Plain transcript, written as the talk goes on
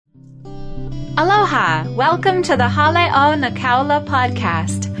Aloha! Welcome to the Hale'o Nakaula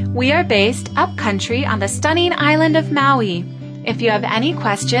podcast. We are based upcountry on the stunning island of Maui. If you have any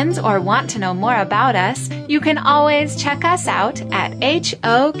questions or want to know more about us, you can always check us out at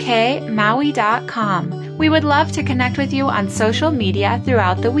hokmaui.com. We would love to connect with you on social media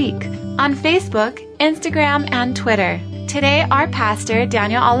throughout the week, on Facebook, Instagram, and Twitter. Today, our pastor,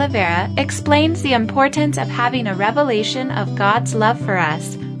 Daniel Oliveira, explains the importance of having a revelation of God's love for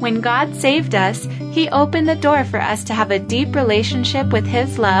us. When God saved us, He opened the door for us to have a deep relationship with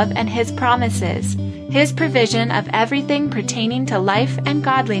His love and His promises. His provision of everything pertaining to life and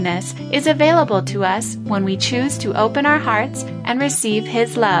godliness is available to us when we choose to open our hearts and receive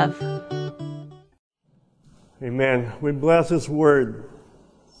His love. Amen. We bless His Word.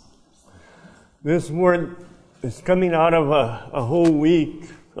 This Word is coming out of a whole week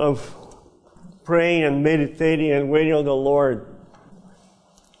of praying and meditating and waiting on the Lord.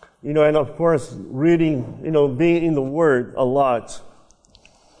 And of course, reading, being in the Word a lot.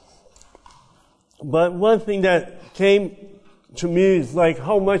 But one thing that came to me is like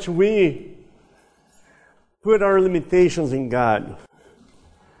how much we put our limitations in God.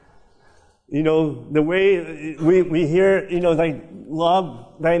 The way we hear, like,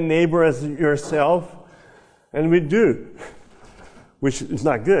 love thy neighbor as yourself, and we do, which is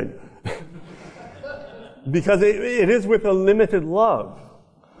not good. Because it is with a limited love.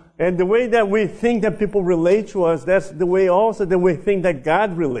 And the way that we think that people relate to us, that's the way also that we think that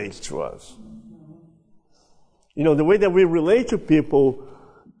God relates to us. The way that we relate to people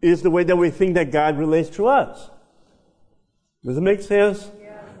is the way that we think that God relates to us. Does it make sense?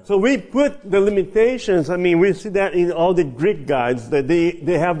 Yeah. So we put the limitations, we see that in all the Greek gods, that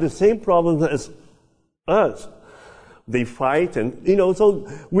they have the same problems as us. They fight and, so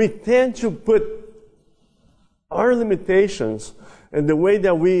we tend to put our limitations and the way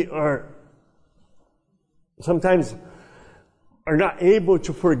that we are sometimes are not able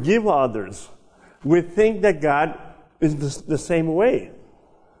to forgive others, we think that God is the same way.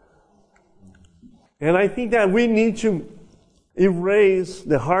 And I think that we need to erase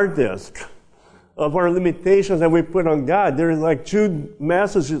the hard disk of our limitations that we put on God. There is like two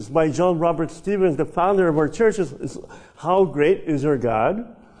messages by John Robert Stevens, the founder of our church, is how great is our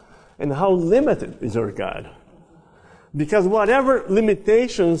God and how limited is our God. Because whatever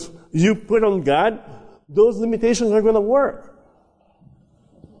limitations you put on God, those limitations are going to work.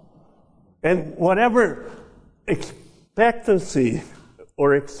 And whatever expectancy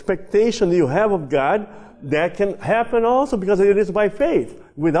or expectation you have of God, that can happen also because it is by faith.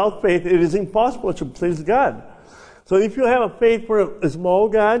 Without faith, it is impossible to please God. So if you have a faith for a small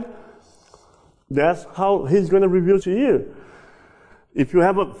God, that's how He's going to reveal to you. If you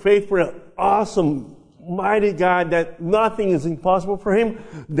have a faith for an awesome, mighty God that nothing is impossible for Him,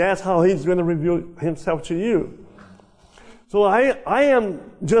 that's how He's going to reveal Himself to you. So I am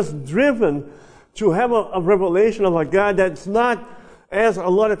just driven to have a revelation of a God that's not, as a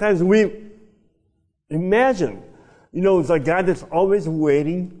lot of times we imagine. It's a God that's always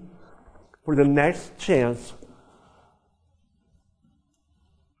waiting for the next chance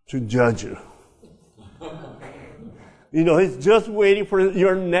to judge you. He's just waiting for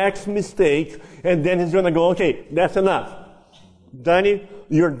your next mistake, and then He's going to go, okay, that's enough. Danny,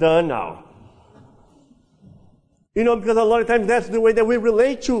 you're done now. Because a lot of times that's the way that we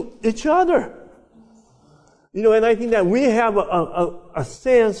relate to each other. And I think that we have a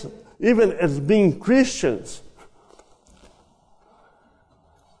sense, even as being Christians,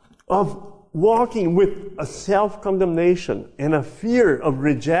 of walking with a self-condemnation and a fear of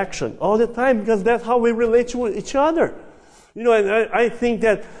rejection all the time, because that's how we relate to each other. And I think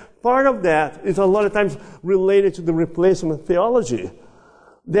that part of that is a lot of times related to the replacement theology,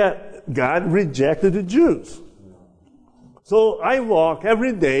 that God rejected the Jews. So I walk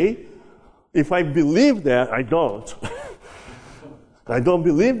every day. If I believe that, I don't. I don't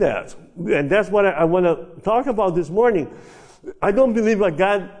believe that. And that's what I want to talk about this morning. I don't believe a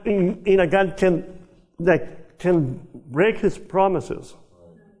God in a God can break His promises.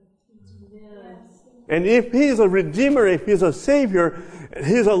 And if He's a Redeemer, if He's a Savior,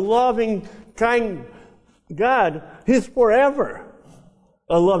 He's a loving, kind God, He's forever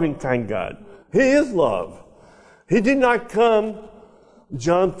a loving, kind God. He is love. He did not come,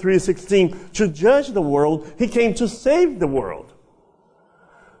 John 3:16, to judge the world. He came to save the world.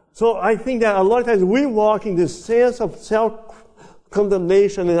 So I think that a lot of times we walk in this sense of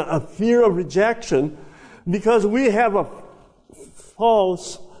self-condemnation and a fear of rejection because we have a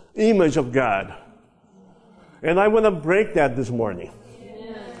false image of God. And I want to break that this morning.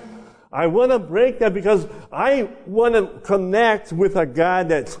 I want to break that because I want to connect with a God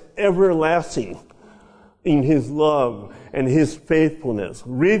that's everlasting in His love and His faithfulness.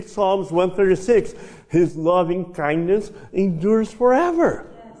 Read Psalms 136. His loving kindness endures forever.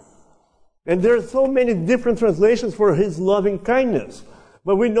 Yes. And there are so many different translations for His loving kindness.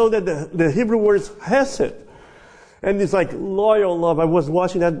 But we know that the Hebrew word is hesed. And it's like loyal love. I was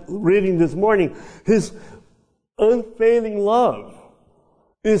watching that reading this morning. His unfailing love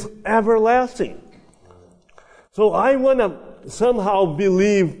is everlasting. So I want to somehow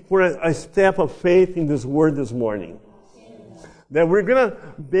believe for a step of faith in this word this morning. That we're going to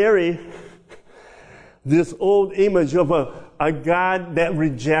bury this old image of a God that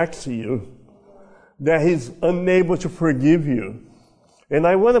rejects you, that He's unable to forgive you. And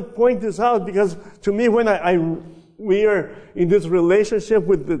I want to point this out because to me when we are in this relationship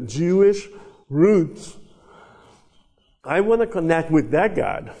with the Jewish roots, I want to connect with that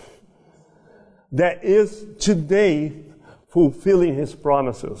God that is today fulfilling His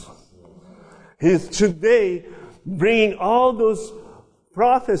promises. He's today bringing all those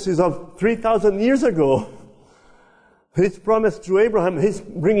prophecies of 3,000 years ago. His promise to Abraham, He's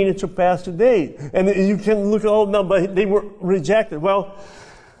bringing it to pass today. And you can look at all now, but they were rejected. Well,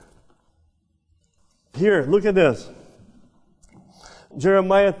 here, look at this.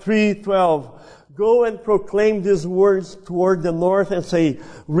 Jeremiah 3:12. Go and proclaim these words toward the north and say,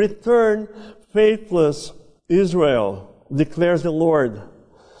 return, faithless Israel, declares the Lord.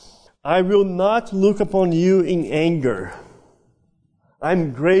 I will not look upon you in anger.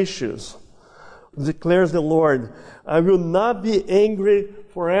 I'm gracious, declares the Lord. I will not be angry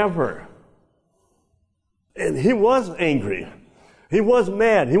forever. And He was angry. He was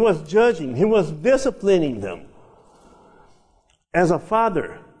mad. He was judging. He was disciplining them as a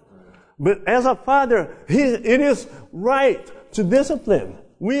father. But as a father, it is right to discipline.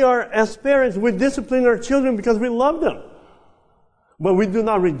 We are, as parents, we discipline our children because we love them. But we do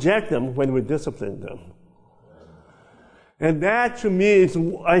not reject them when we discipline them. And that to me is,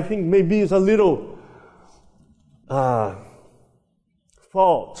 I think maybe is a little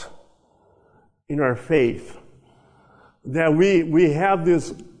fault in our faith. That we have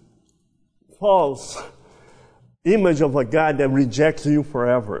this false image of a God that rejects you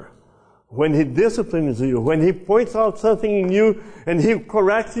forever. When He disciplines you, when He points out something in you and He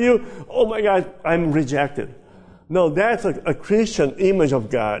corrects you, oh my God, I'm rejected. No, that's a Christian image of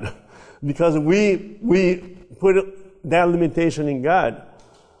God. Because we put that limitation in God.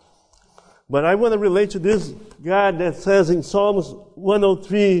 But I want to relate to this God that says in Psalms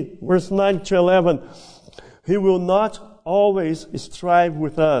 103, verse 9 to 11, He will not always strive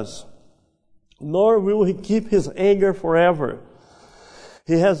with us, nor will He keep His anger forever.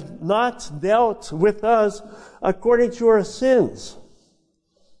 He has not dealt with us according to our sins.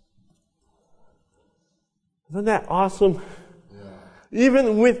 Isn't that awesome? Yeah.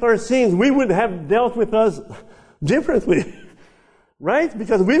 Even with our sins, we would have dealt with us differently. Right?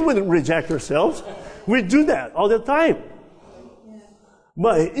 Because we wouldn't reject ourselves. We do that all the time. Yeah.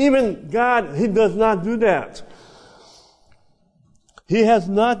 But even God, He does not do that. He has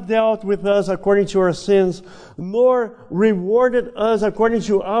not dealt with us according to our sins, nor rewarded us according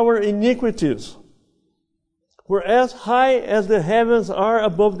to our iniquities. For as high as the heavens are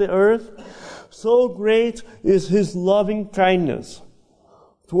above the earth, so great is His loving kindness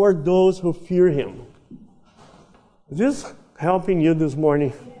toward those who fear Him. Is this helping you this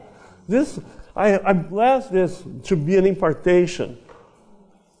morning? I'm blessed this to be an impartation.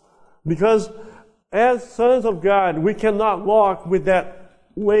 Because as sons of God, we cannot walk with that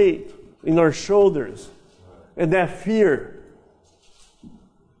weight in our shoulders and that fear.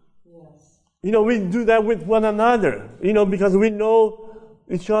 Yes. We do that with one another, because we know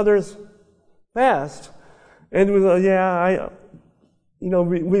each other's past. And we go,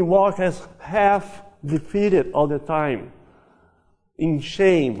 we walk as half defeated all the time, in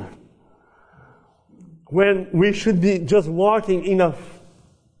shame, when we should be just walking in a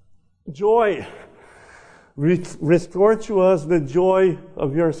joy. Restore to us the joy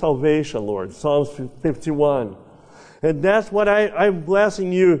of your salvation, Lord. Psalms 51. And that's what I'm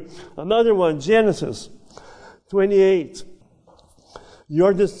blessing you. Another one, Genesis 28.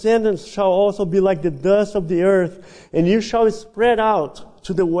 Your descendants shall also be like the dust of the earth, and you shall spread out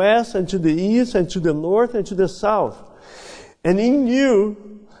to the west and to the east and to the north and to the south. And in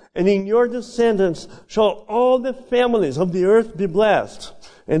you and in your descendants shall all the families of the earth be blessed.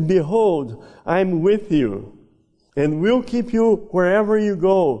 And behold, I am with you, and will keep you wherever you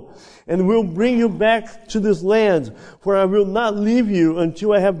go, and will bring you back to this land, for I will not leave you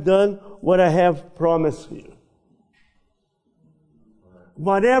until I have done what I have promised you.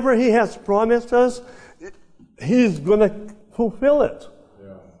 whatever He has promised us, He's going to fulfill it.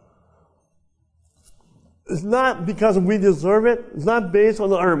 Yeah. It's not because we deserve it. It's not based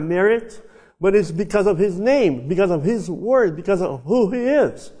on our merit, but it's because of His name, because of His word, because of who He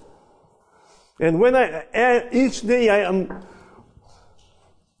is. And when each day I am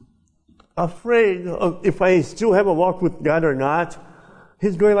afraid of if I still have a walk with God or not,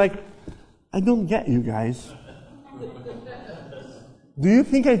 He's going like, I don't get you guys. Do you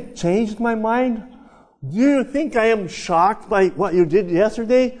think I changed my mind? Do you think I am shocked by what you did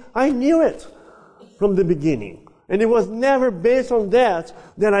yesterday? I knew it from the beginning. And it was never based on that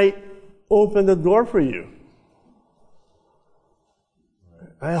I opened the door for you.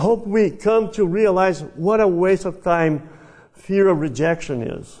 I hope we come to realize what a waste of time fear of rejection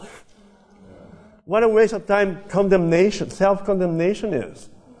is. What a waste of time condemnation, self-condemnation is.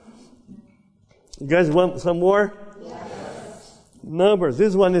 You guys want some more? Yes. Numbers.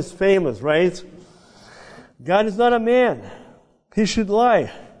 This one is famous, right? God is not a man, He should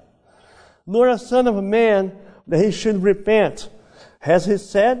lie, nor a son of a man that He should repent. Has He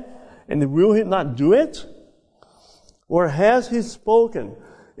said, and will He not do it? Or has He spoken,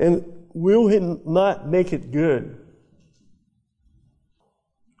 and will He not make it good?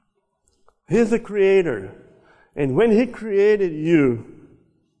 He's the Creator. And when He created you,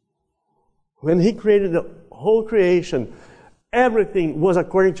 when He created the whole creation, everything was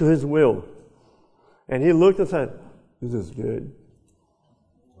according to His will. And He looked and said, this is good.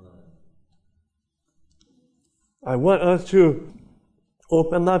 I want us to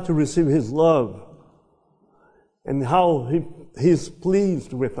open up to receive His love and how He's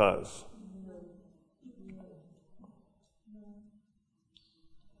pleased with us.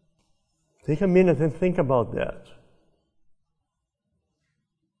 Take a minute and think about that.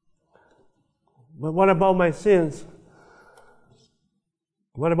 But what about my sins?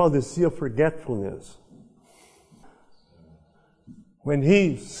 What about the sea of forgetfulness? When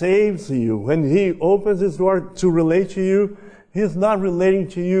He saves you, when He opens His door to relate to you, He's not relating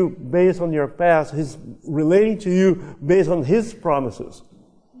to you based on your past. He's relating to you based on His promises.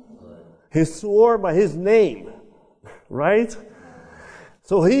 Right. He swore by His name, right?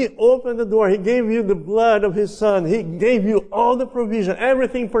 So He opened the door. He gave you the blood of His Son. He gave you all the provision.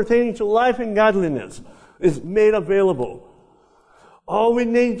 Everything pertaining to life and godliness is made available. All we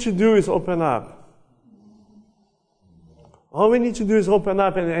need to do is open up. All we need to do is open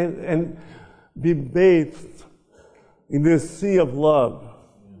up and be bathed in this sea of love.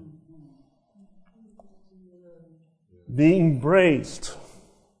 Be embraced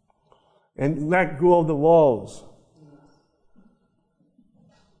and let go of the walls.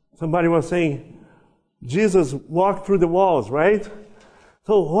 Somebody was saying, Jesus walked through the walls, right?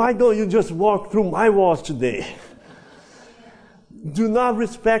 So why don't you just walk through my walls today? Do not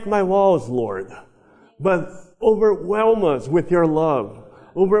respect my walls, Lord, but overwhelm us with your love.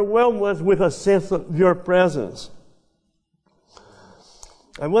 Overwhelm us with a sense of your presence.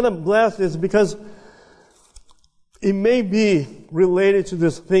 I want to bless this because it may be related to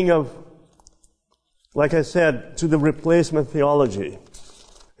this thing of, like I said, to the replacement theology.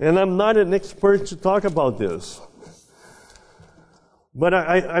 And I'm not an expert to talk about this. But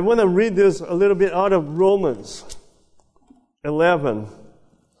I want to read this a little bit out of Romans 11.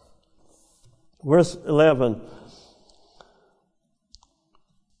 Verse 11.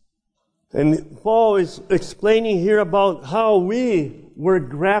 And Paul is explaining here about how we were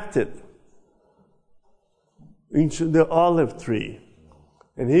grafted into the olive tree.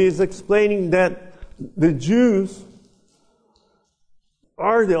 And he is explaining that the Jews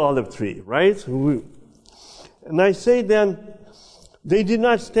are the olive tree, right? And I say then, they did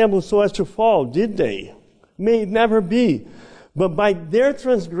not stumble so as to fall, did they? May it never be. But by their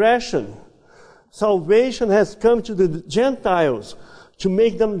transgression, salvation has come to the Gentiles to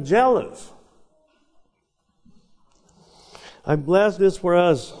make them jealous. I bless this for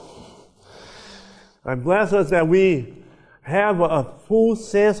us. I bless us that we have a full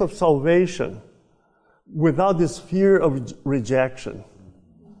sense of salvation without this fear of rejection.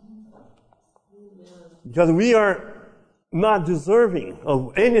 Because we are not deserving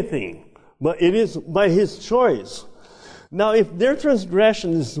of anything, but it is by His choice. Now, if their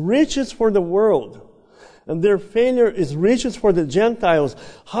transgression is riches for the world, and their failure is riches for the Gentiles,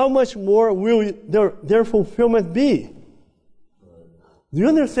 how much more will their fulfillment be? Do you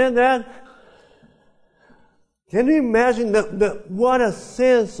understand that? Can you imagine what a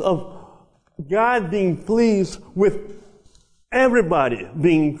sense of God being pleased with everybody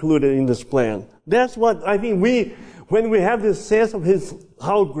being included in this plan? That's what I think when we have this sense of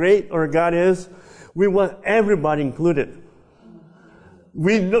how great our God is, we want everybody included.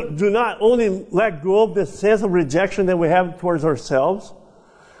 We do not only let go of the sense of rejection that we have towards ourselves,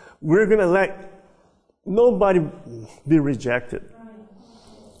 we're going to let nobody be rejected.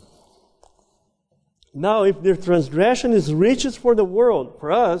 Now, if their transgression is riches for the world,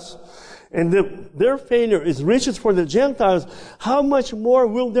 for us, and their failure is riches for the Gentiles, how much more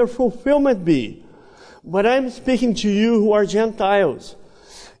will their fulfillment be? But I'm speaking to you who are Gentiles.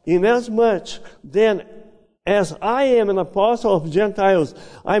 Inasmuch then as I am an apostle of Gentiles,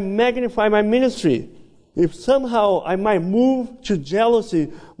 I magnify my ministry, if somehow I might move to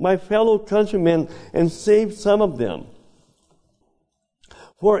jealousy my fellow countrymen and save some of them.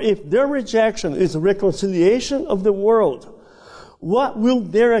 For if their rejection is a reconciliation of the world, what will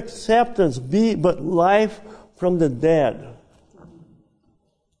their acceptance be but life from the dead?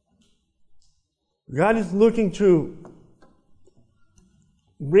 God is looking to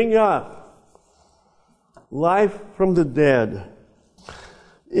bring up life from the dead.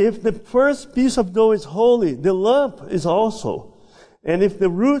 If the first piece of dough is holy, the lump is also. And if the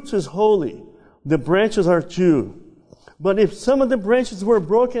root is holy, the branches are too. But if some of the branches were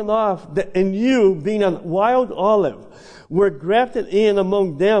broken off, and you, being a wild olive, were grafted in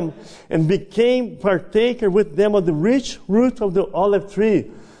among them, and became partaker with them of the rich root of the olive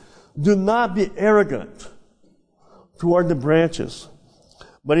tree, do not be arrogant toward the branches.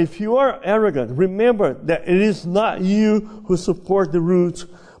 But if you are arrogant, remember that it is not you who support the root,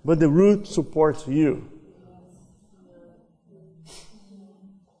 but the root supports you.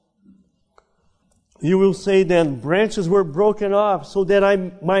 You will say then, branches were broken off so that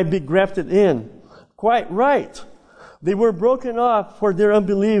I might be grafted in. Quite right. They were broken off for their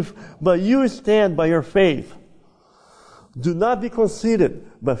unbelief, but you stand by your faith. Do not be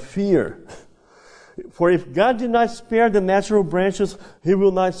conceited, but fear. For if God did not spare the natural branches, He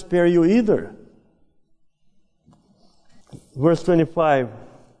will not spare you either. Verse 25.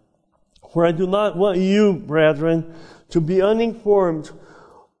 For I do not want you, brethren, to be uninformed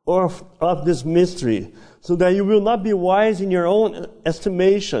of this mystery, so that you will not be wise in your own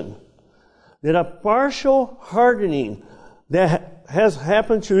estimation, that a partial hardening that has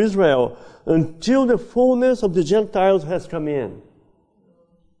happened to Israel until the fullness of the Gentiles has come in.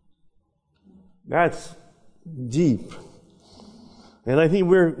 That's deep. And I think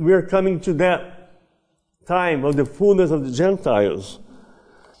we're coming to that time of the fullness of the Gentiles.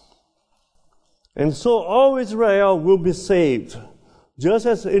 And so all Israel will be saved. Just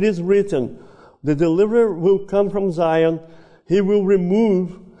as it is written, the deliverer will come from Zion. He will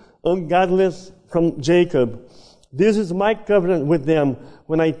remove ungodliness from Jacob. This is my covenant with them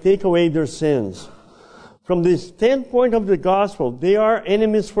when I take away their sins. From the standpoint of the gospel, they are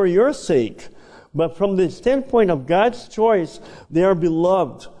enemies for your sake. But from the standpoint of God's choice, they are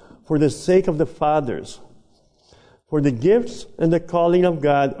beloved for the sake of the fathers. For the gifts and the calling of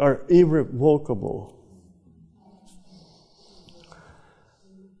God are irrevocable.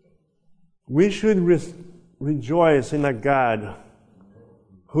 We should rejoice in a God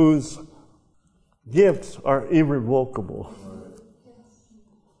whose gifts are irrevocable.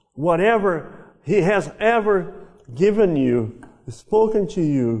 Whatever He has ever given you, spoken to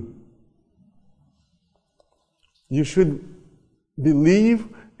you, you should believe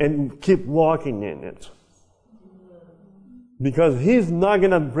and keep walking in it. Because He's not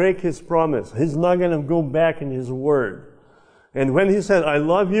going to break His promise. He's not going to go back in His word. And when He said, I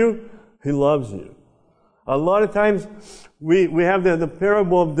love you, He loves you. A lot of times, we have the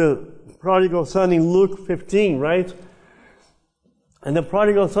parable of the prodigal son in Luke 15, right? And the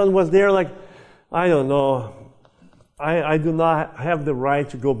prodigal son was there like, I don't know, I do not have the right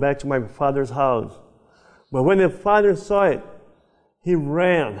to go back to my father's house. But when the father saw it, he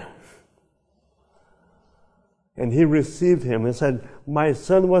ran. And he received him and said, my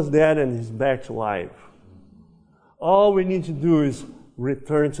son was dead and he's back to life. All we need to do is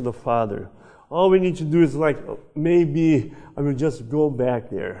return to the Father. All we need to do is like, maybe I will just go back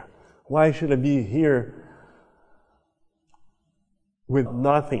there. Why should I be here with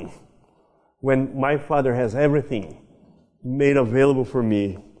nothing when my Father has everything made available for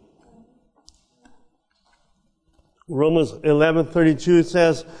me? Romans 11:32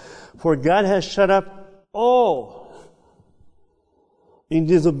 says, for God has shut up all in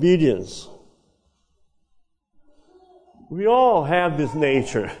disobedience. We all have this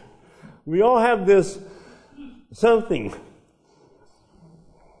nature. We all have this something.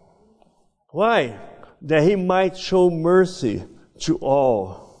 Why? That He might show mercy to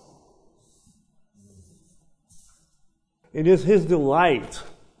all. It is His delight.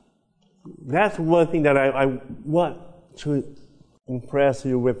 That's one thing that I want to impress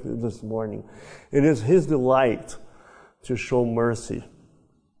you with this morning. It is His delight to show mercy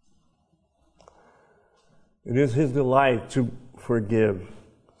It is His delight to forgive.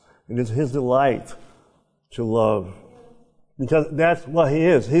 It is His delight to love. Because that's what He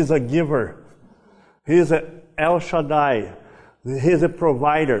is. He's a giver. He is an El Shaddai. He is a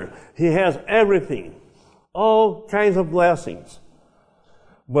provider. He has everything. All kinds of blessings.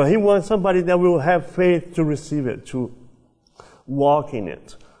 But He wants somebody that will have faith to receive it, to walk in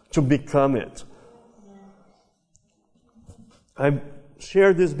it, to become it. I've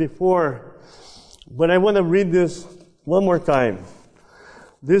shared this before, but I want to read this one more time.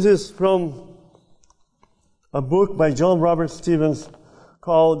 This is from a book by John Robert Stevens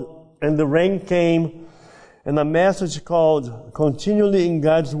called "And the Rain Came," and a message called "Continually in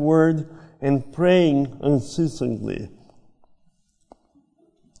God's Word and Praying Unceasingly."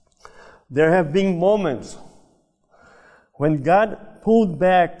 There have been moments when God pulled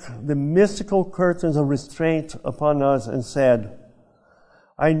back the mystical curtains of restraint upon us and said,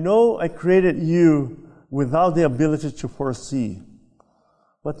 "I know I created you without the ability to foresee.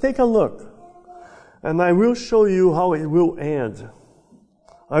 But take a look, and I will show you how it will end.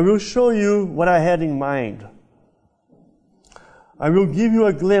 I will show you what I had in mind. I will give you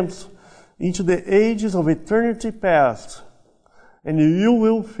a glimpse into the ages of eternity past, and you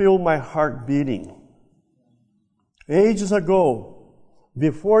will feel my heart beating. Ages ago,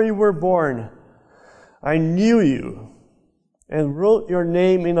 before you were born, I knew you and wrote your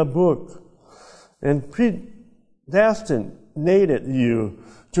name in a book and predestinated you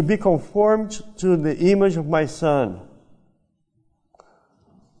to be conformed to the image of my Son.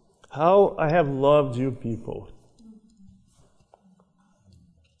 How I have loved you people."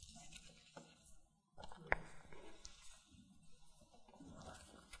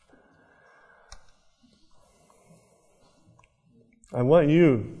 I want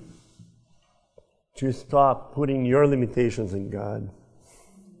you to stop putting your limitations in God.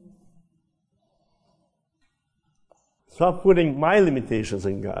 Stop putting my limitations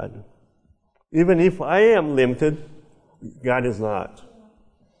in God. Even if I am limited, God is not.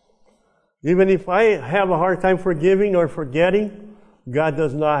 Even if I have a hard time forgiving or forgetting, God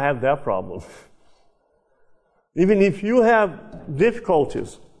does not have that problem. Even if you have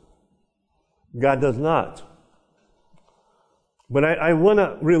difficulties, God does not. But I want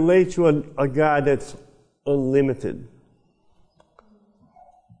to relate to a God that's unlimited.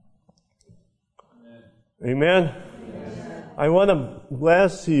 Amen? Amen? I want to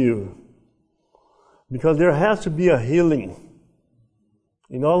bless you because there has to be a healing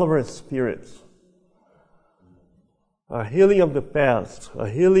in all of our spirits. A healing of the past, a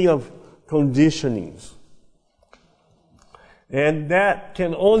healing of conditionings. And that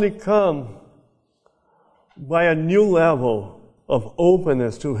can only come by a new level of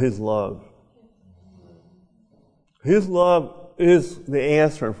openness to His love. His love is the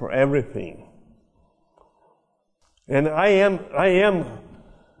answer for everything. And I am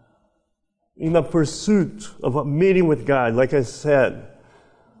in a pursuit of a meeting with God, like I said.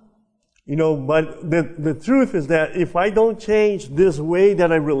 But the truth is that if I don't change this way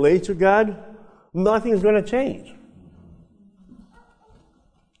that I relate to God, nothing is going to change.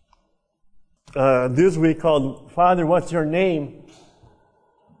 This week called "Father, What's Your Name?"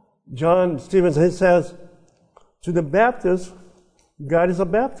 John Stevens, he says, to the Baptist, God is a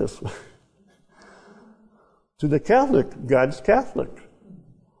Baptist. To the Catholic, God is Catholic.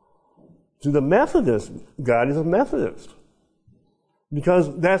 To the Methodist, God is a Methodist.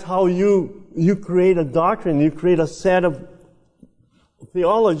 Because that's how you create a doctrine, you create a set of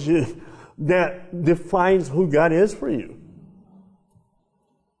theology that defines who God is for you.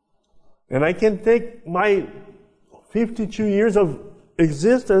 And I can take my 52 years of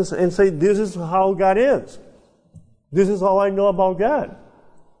existence and say, this is how God is. This is all I know about God.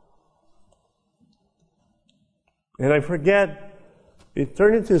 And I forget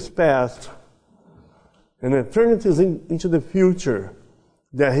eternity's past and eternity's into the future,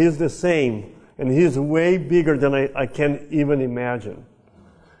 that He is the same and He is way bigger than I can even imagine.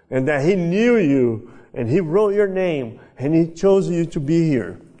 And that He knew you and He wrote your name and He chose you to be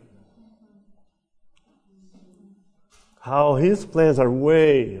here. How His plans are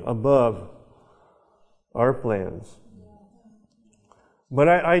way above our plans. But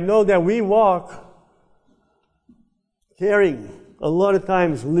I know that we walk carrying a lot of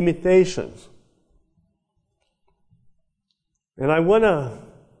times limitations. And I wanna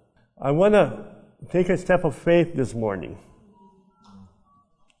take a step of faith this morning.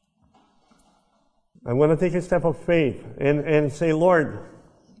 I want to take a step of faith and say, Lord,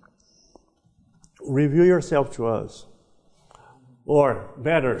 reveal yourself to us. Or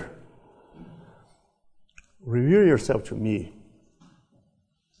better, reveal yourself to me.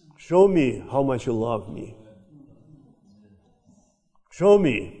 Show me how much you love me. show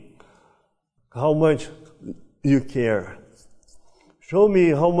me how much you care. Show me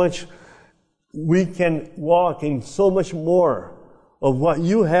how much we can walk in so much more of what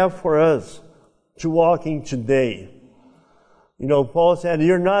you have for us to walk in today. You know, Paul said,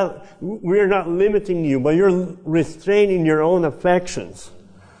 we're not limiting you, but you're restraining your own affections.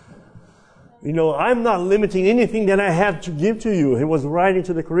 You know, I'm not limiting anything that I have to give to you. He was writing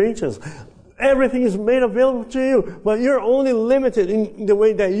to the Corinthians. Everything is made available to you, but you're only limited in the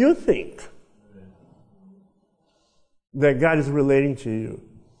way that you think that God is relating to you.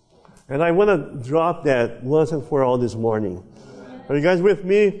 And I want to drop that once and for all this morning. Are you guys with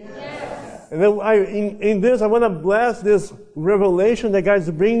me? Yes. And then in this, I want to bless this revelation that God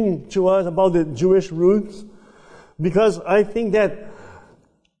is bringing to us about the Jewish roots, because I think that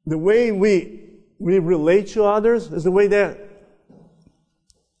the way we relate to others is the way that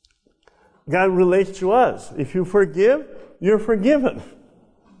God relates to us. If you forgive, you're forgiven.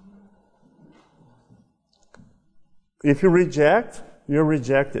 If you reject, you're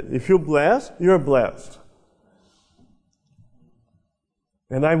rejected. If you bless, you're blessed.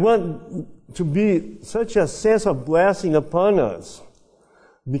 And I want to be such a sense of blessing upon us,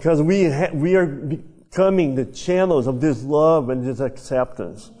 because we are becoming the channels of this love and this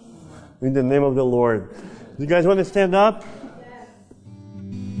acceptance. In the name of the Lord. You guys want to stand up?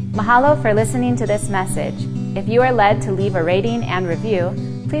 Mahalo for listening to this message. If you are led to leave a rating and review,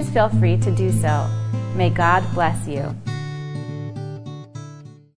 please feel free to do so. May God bless you.